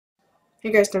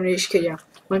Hey guys, Domination Kid, yeah.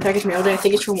 One package mailed in. I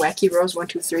think it's from Wacky Rose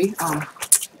 123.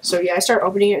 So yeah, I started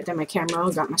opening it, then my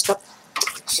camera got messed up.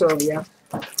 So yeah.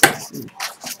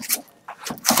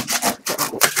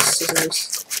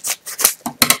 Scissors.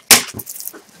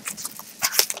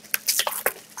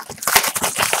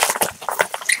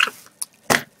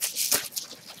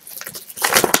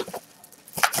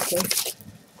 Okay.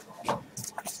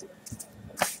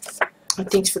 And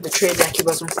thanks for the trade, Wacky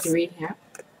Rose 123. Yeah.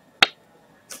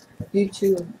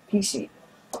 YouTube PC.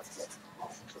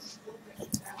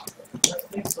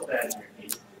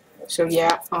 So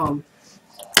yeah,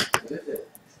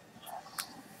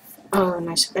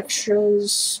 nice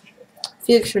extras.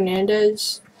 Felix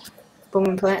Fernandez,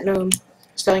 Bowman Platinum,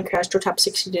 Sterling Castro, top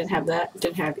 60, didn't have that.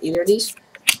 Didn't have either of these.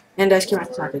 And Ice Cream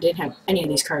Soccer, didn't have any of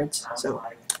these cards. So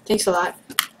thanks a lot.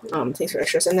 Thanks for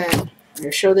extras. And then I'm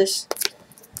gonna show this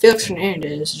Felix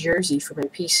Fernandez jersey for my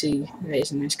PC. That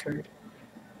is a nice card.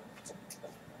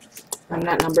 I'm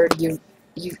not numbered. You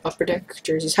upper deck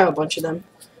jerseys have a bunch of them.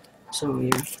 So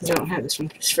yeah, I don't have this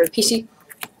one. It's for the PC.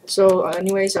 So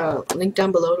anyways, link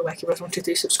down below to Wacky Rose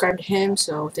 123. Subscribe to him.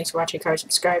 So thanks for watching, guys.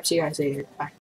 Subscribe. See you guys later. Bye.